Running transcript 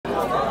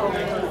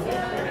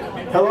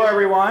Hello,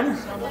 everyone.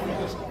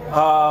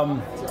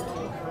 On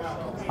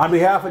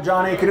behalf of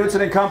John A. Knutson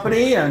and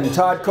Company and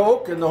Todd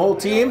Koch and the whole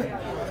team,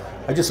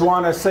 I just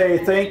want to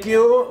say thank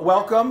you.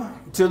 Welcome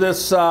to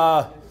this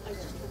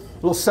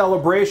little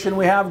celebration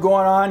we have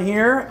going on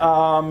here.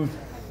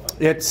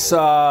 It's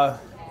an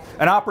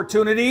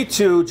opportunity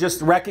to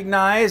just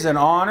recognize and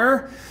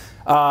honor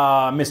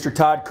Mr.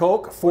 Todd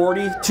Koch,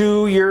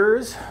 42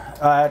 years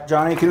at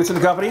John A. Knutson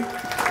and Company.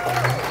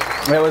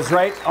 It was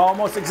right,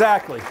 almost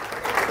exactly.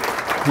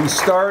 He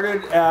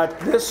started at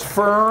this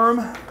firm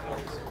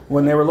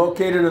when they were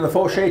located in the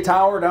Fauché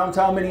Tower,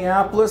 downtown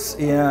Minneapolis,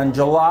 in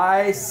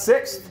July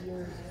 6th,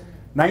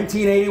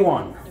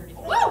 1981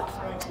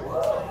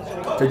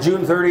 to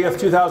June 30th,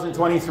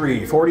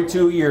 2023,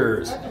 42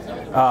 years.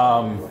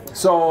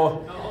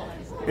 So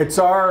it's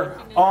our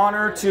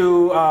honor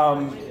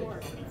to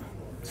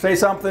say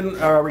something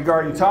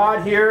regarding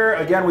Todd here.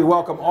 Again, we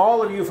welcome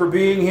all of you for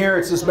being here.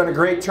 It's just been a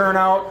great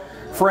turnout.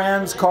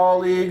 Friends,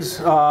 colleagues,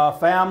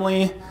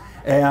 family,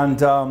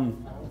 and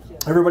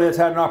everybody that's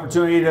had an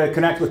opportunity to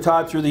connect with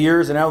Todd through the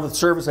years and all the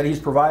service that he's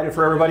provided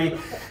for everybody.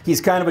 He's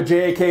kind of a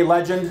JAK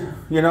legend,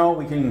 you know.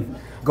 We can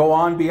go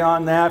on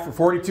beyond that. For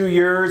 42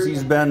 years,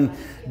 he's been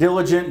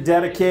diligent,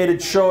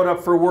 dedicated, showed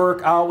up for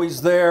work,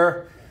 always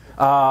there.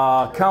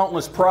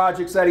 Countless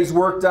projects that he's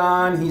worked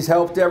on. He's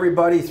helped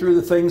everybody through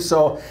the things.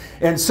 So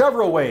in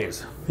several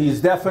ways, he's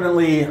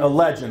definitely a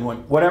legend.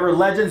 Whatever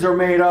legends are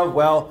made of,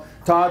 well,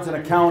 Todd's an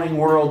accounting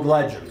world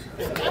legend.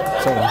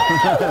 So.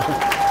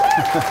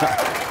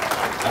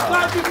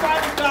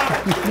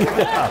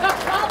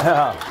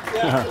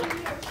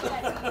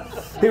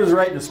 He was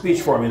writing a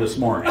speech for me this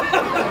morning.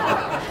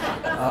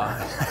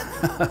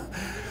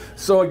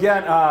 So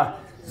again,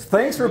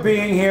 thanks for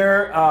being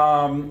here.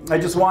 I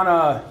just want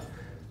to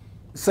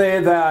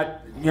say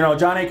that, you know,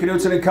 John A.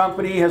 Knutson and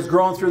Company has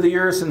grown through the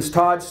years since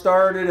Todd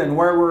started and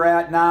where we're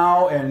at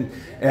now,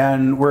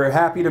 and we're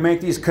happy to make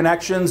these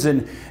connections,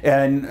 and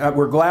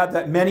we're glad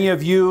that many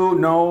of you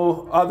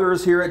know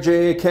others here at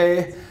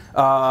JAK.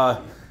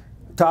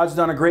 Todd's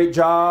done a great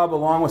job,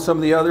 along with some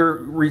of the other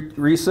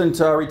recent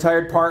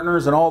retired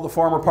partners and all the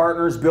former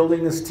partners,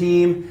 building this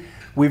team.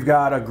 We've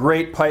got a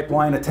great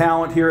pipeline of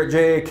talent here at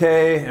JAK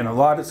and a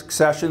lot of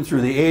succession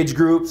through the age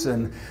groups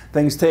and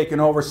things taken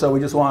over. So we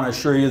just want to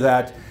assure you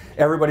that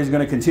everybody's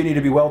going to continue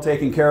to be well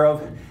taken care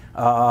of.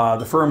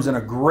 The firm's in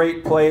a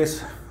great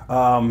place.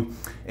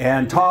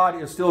 And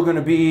Todd is still going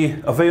to be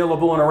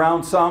available and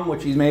around some,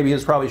 which he maybe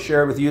has probably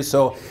shared with you.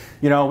 So,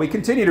 you know, we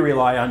continue to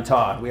rely on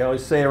Todd. We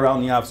always say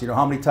around the office, you know,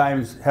 how many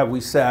times have we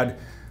said,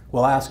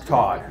 well, ask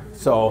Todd.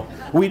 So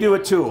we do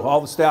it too.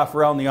 All the staff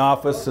around the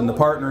office and the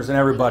partners and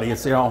everybody.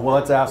 It's, you know, well,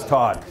 let's ask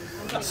Todd.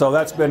 So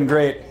that's been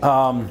great.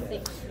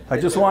 I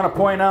just want to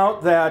point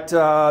out that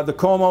the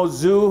Como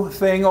Zoo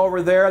thing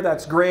over there,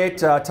 that's great.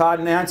 Todd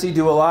and Nancy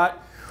do a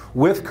lot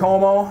with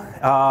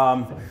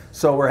Como.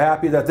 So we're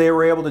happy that they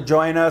were able to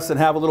join us and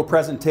have a little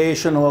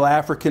presentation, a little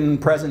African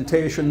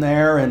presentation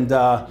there. And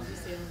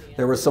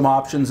there were some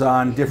options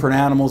on different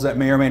animals that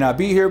may or may not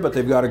be here, but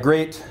they've got a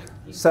great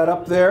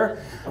setup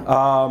there.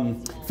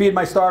 Feed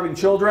My Starving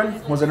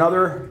Children was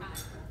another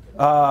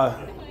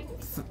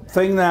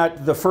thing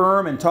that the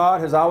firm and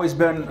Todd has always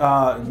been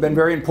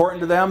very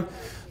important to them.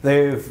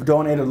 They've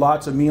donated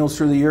lots of meals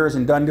through the years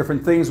and done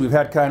different things. We've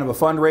had kind of a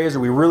fundraiser.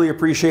 We really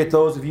appreciate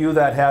those of you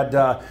that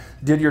had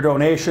did your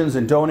donations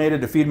and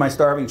donated to Feed My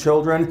Starving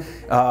Children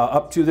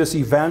up to this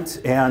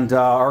event. And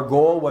our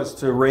goal was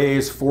to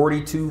raise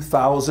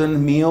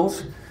 42,000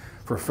 meals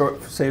for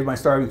Save My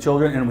Starving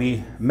Children, and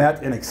we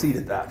met and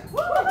exceeded that.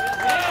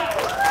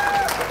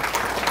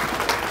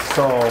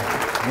 So,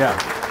 yeah,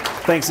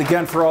 thanks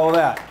again for all of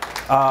that.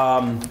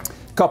 A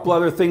couple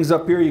other things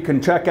up here you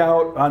can check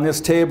out on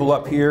this table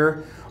up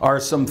here are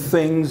some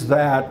things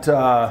that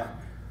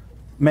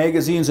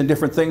magazines and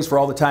different things for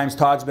all the times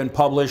Todd's been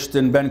published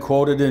and been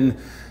quoted in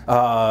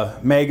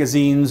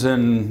magazines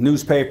and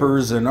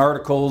newspapers and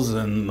articles,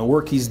 and the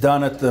work he's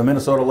done at the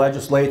Minnesota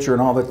legislature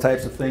and all that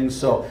types of things.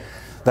 So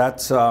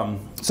that's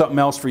something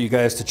else for you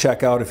guys to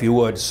check out if you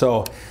would.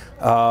 So,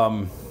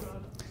 and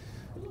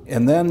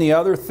then the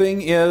other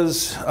thing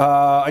is,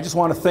 I just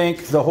want to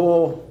thank the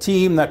whole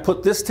team that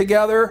put this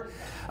together,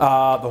 the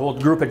whole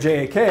group at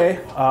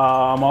JAK,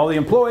 all the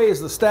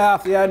employees, the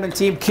staff, the admin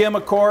team, Kim,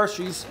 of course,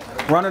 she's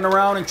running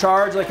around in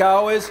charge like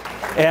always,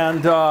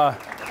 and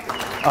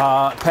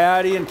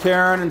Patty and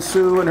Karen and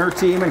Sue and her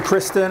team, and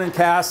Kristen and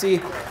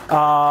Cassie,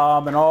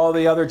 and all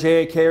the other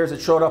JAKers that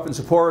showed up and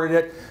supported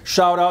it.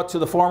 Shout out to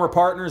the former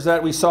partners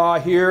that we saw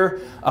here.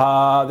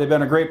 They've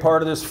been a great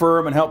part of this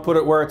firm and helped put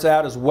it where it's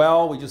at as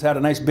well. We just had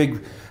a nice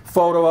big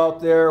photo out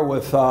there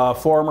with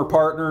former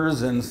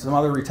partners and some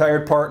other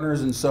retired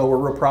partners, and so we're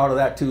real proud of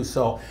that too.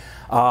 So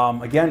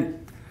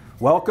again,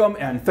 welcome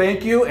and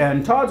thank you,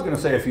 and Todd's going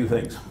to say a few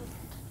things.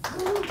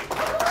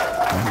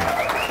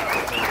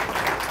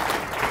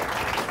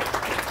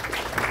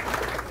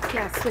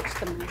 Yeah, switch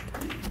the mic.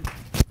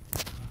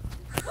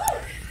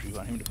 You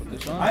want him to put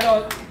this on? I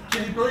don't.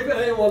 Can you believe it?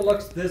 Anyone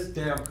looks this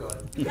damn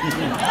good? Hey,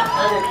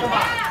 come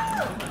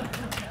on.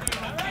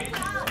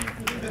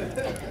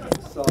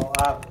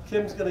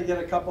 Kim's going to get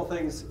a couple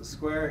things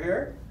square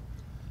here.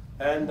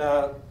 And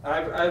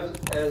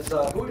as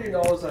Hootie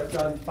knows, I've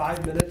done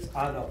 5 minutes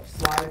on a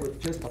slide with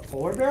just a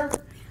polar bear.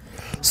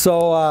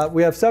 So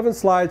we have 7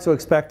 slides, so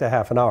expect a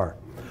half an hour.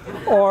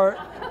 Or,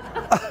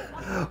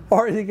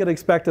 or you can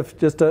expect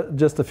just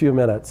a few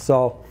minutes.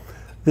 So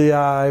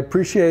I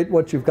appreciate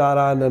what you've got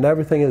on, and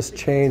everything has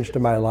changed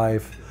in my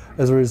life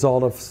as a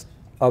result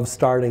of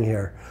starting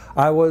here.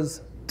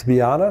 To be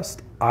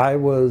honest, I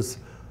was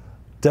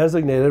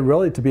designated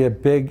really to be a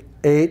big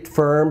 8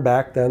 firm.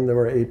 Back then there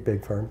were 8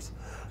 big firms.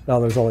 Now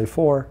there's only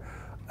 4.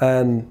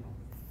 And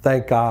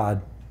thank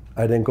God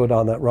I didn't go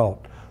down that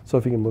route. So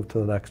if you can move to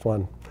the next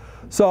one.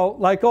 So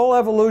like all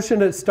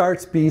evolution, it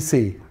starts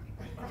BC.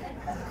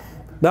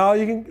 Now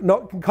you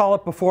can call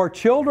it before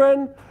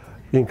children.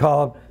 You can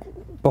call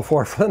it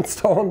before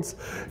Flintstones.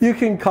 You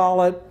can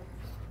call it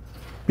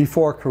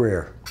before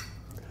career.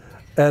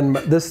 And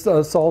this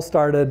all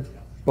started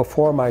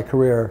before my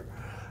career.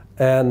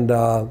 And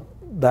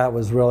that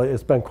was really,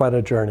 it's been quite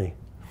a journey.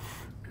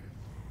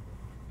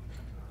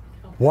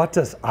 What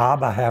does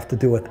ABBA have to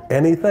do with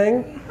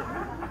anything?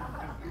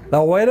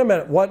 Now wait a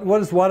minute, what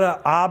is one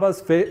of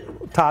ABBA's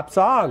top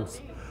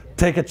songs?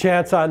 Take a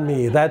Chance on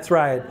Me, that's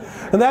right.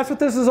 And that's what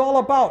this is all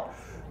about.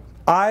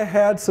 I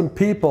had some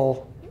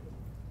people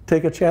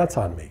take a chance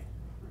on me.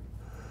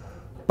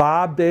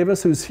 Bob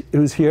Davis,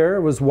 who's here,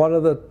 was one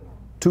of the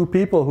 2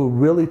 people who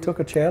really took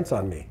a chance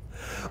on me.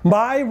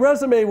 My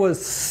resume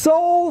was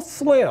so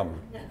slim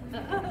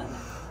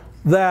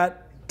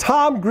that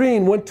Tom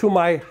Green went to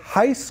my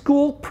high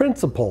school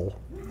principal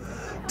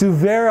to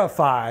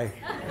verify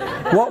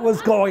what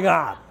was going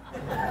on.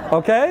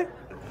 Okay?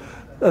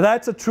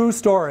 That's a true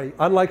story.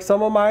 Unlike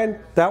some of mine,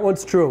 that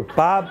one's true.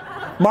 Bob,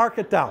 mark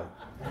it down.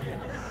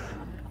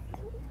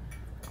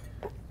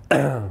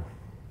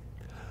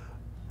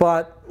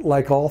 But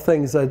like all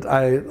things,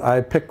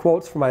 I pick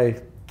quotes from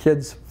my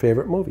kids'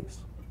 favorite movies.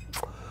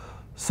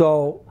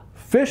 So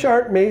fish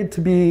aren't made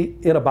to be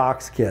in a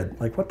box, kid.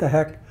 Like what the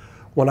heck?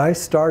 When I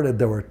started,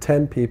 there were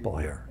 10 people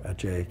here at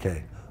JAK.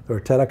 There were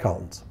 10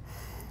 accountants.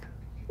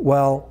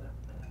 Well,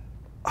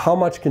 how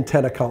much can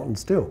 10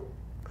 accountants do?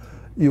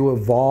 You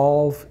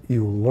evolve,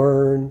 you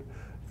learn,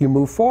 you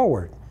move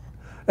forward.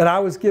 And I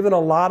was given a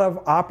lot of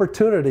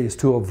opportunities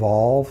to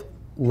evolve,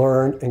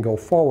 learn, and go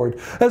forward,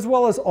 as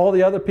well as all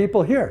the other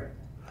people here.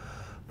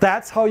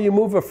 That's how you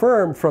move a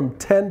firm from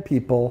 10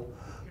 people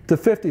to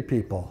 50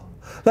 people.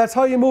 That's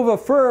how you move a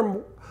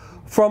firm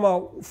from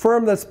a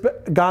firm that's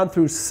gone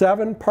through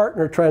 7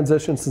 partner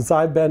transitions since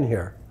I've been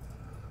here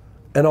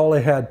and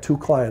only had 2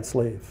 clients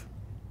leave.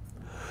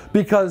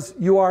 Because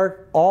you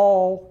are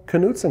all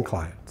Knutson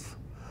clients.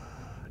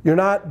 You're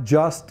not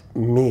just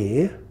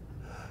me.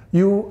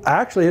 You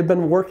actually have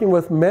been working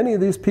with many of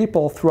these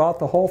people throughout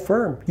the whole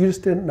firm. You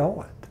just didn't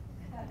know it.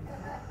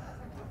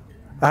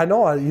 I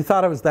know, you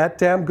thought I was that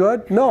damn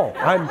good? No,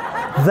 I'm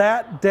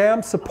that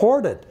damn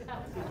supported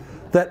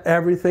that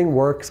everything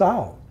works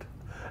out.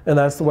 And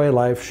that's the way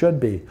life should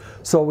be.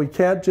 So we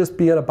can't just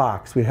be in a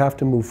box. We have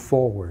to move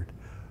forward.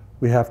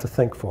 We have to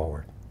think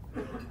forward.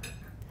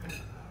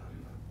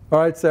 All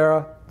right,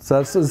 Sarah, so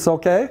this is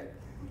okay?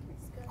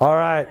 All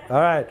right,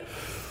 all right.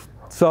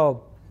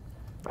 So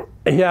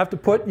you have to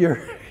put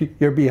your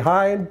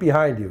behind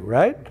you,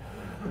 right?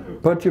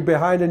 Put your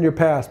behind in your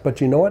past. But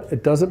you know what?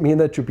 It doesn't mean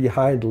that your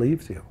behind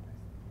leaves you.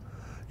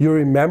 You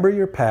remember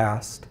your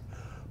past,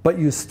 but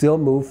you still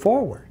move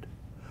forward.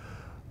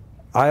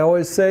 I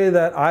always say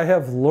that I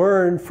have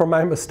learned from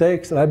my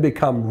mistakes and I've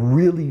become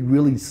really,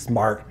 really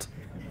smart.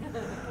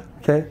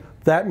 Okay?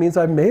 That means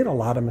I've made a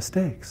lot of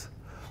mistakes.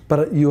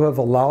 But you have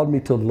allowed me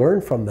to learn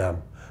from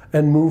them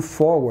and move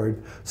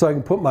forward so I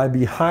can put my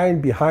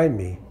behind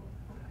me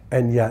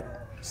and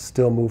yet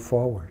still move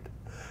forward.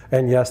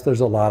 And yes, there's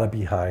a lot of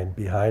behind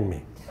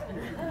me.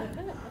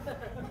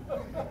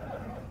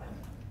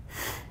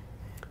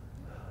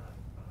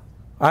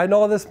 I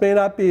know this may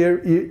not be,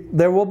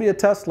 there will be a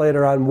test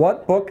later on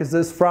what book is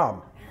this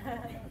from.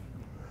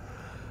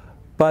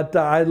 But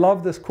I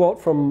love this quote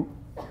from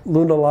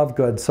Luna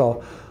Lovegood.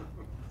 So,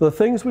 the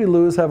things we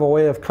lose have a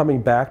way of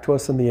coming back to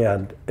us in the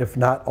end, if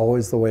not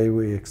always the way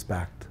we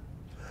expect.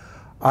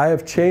 I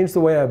have changed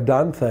the way I've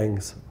done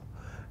things.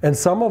 And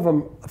some of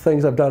them,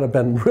 things I've done have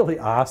been really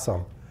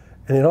awesome.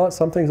 And you know what?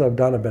 Some things I've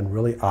done have been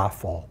really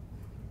awful.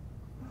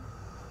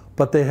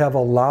 But they have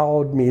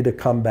allowed me to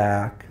come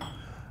back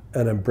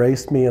and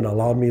embraced me and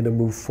allowed me to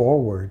move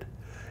forward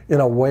in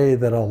a way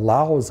that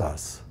allows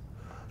us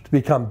to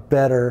become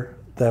better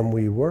than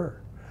we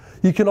were.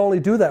 You can only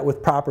do that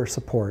with proper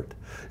support.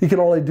 You can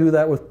only do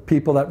that with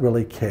people that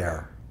really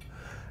care.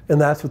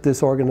 And that's what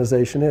this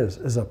organization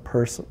is an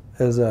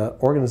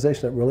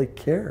organization that really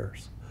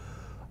cares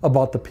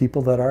about the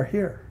people that are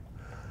here.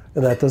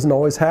 And that doesn't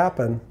always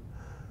happen,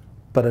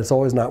 but it's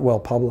always not well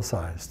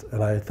publicized.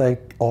 And I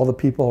thank all the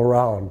people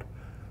around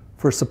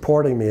for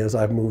supporting me as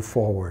I move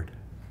forward.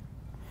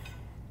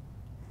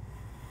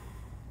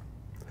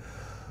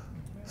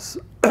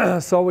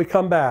 So we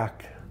come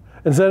back.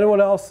 And does anyone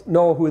else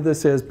know who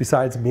this is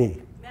besides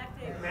me?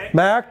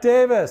 Mac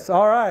Davis,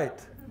 all right.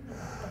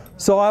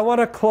 So I want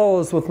to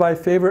close with my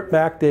favorite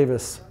Mac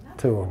Davis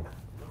tune.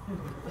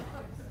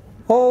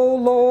 Oh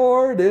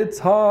Lord, it's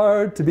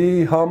hard to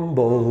be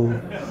humble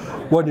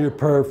when you're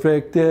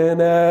perfect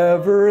in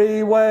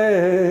every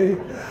way.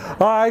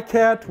 I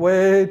can't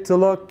wait to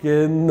look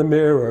in the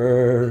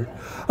mirror.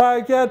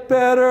 I get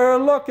better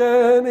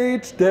looking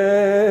each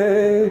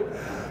day.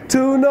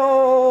 To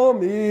know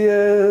me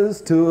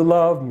is to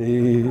love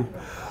me.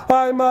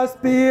 I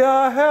must be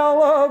a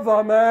hell of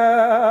a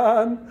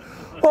man.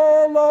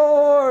 Oh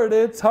Lord,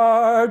 it's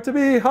hard to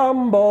be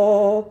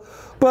humble,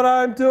 but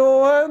I'm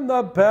doing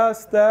the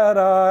best that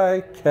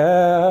I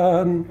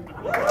can.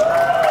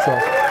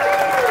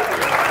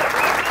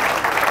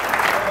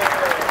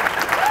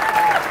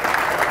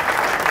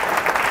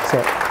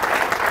 So,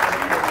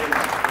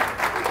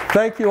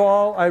 thank you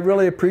all. I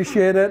really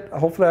appreciate it.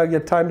 Hopefully I'll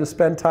get time to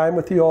spend time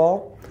with you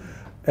all.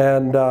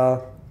 And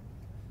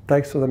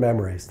thanks for the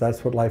memories.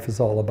 That's what life is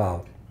all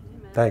about.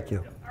 Thank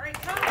you.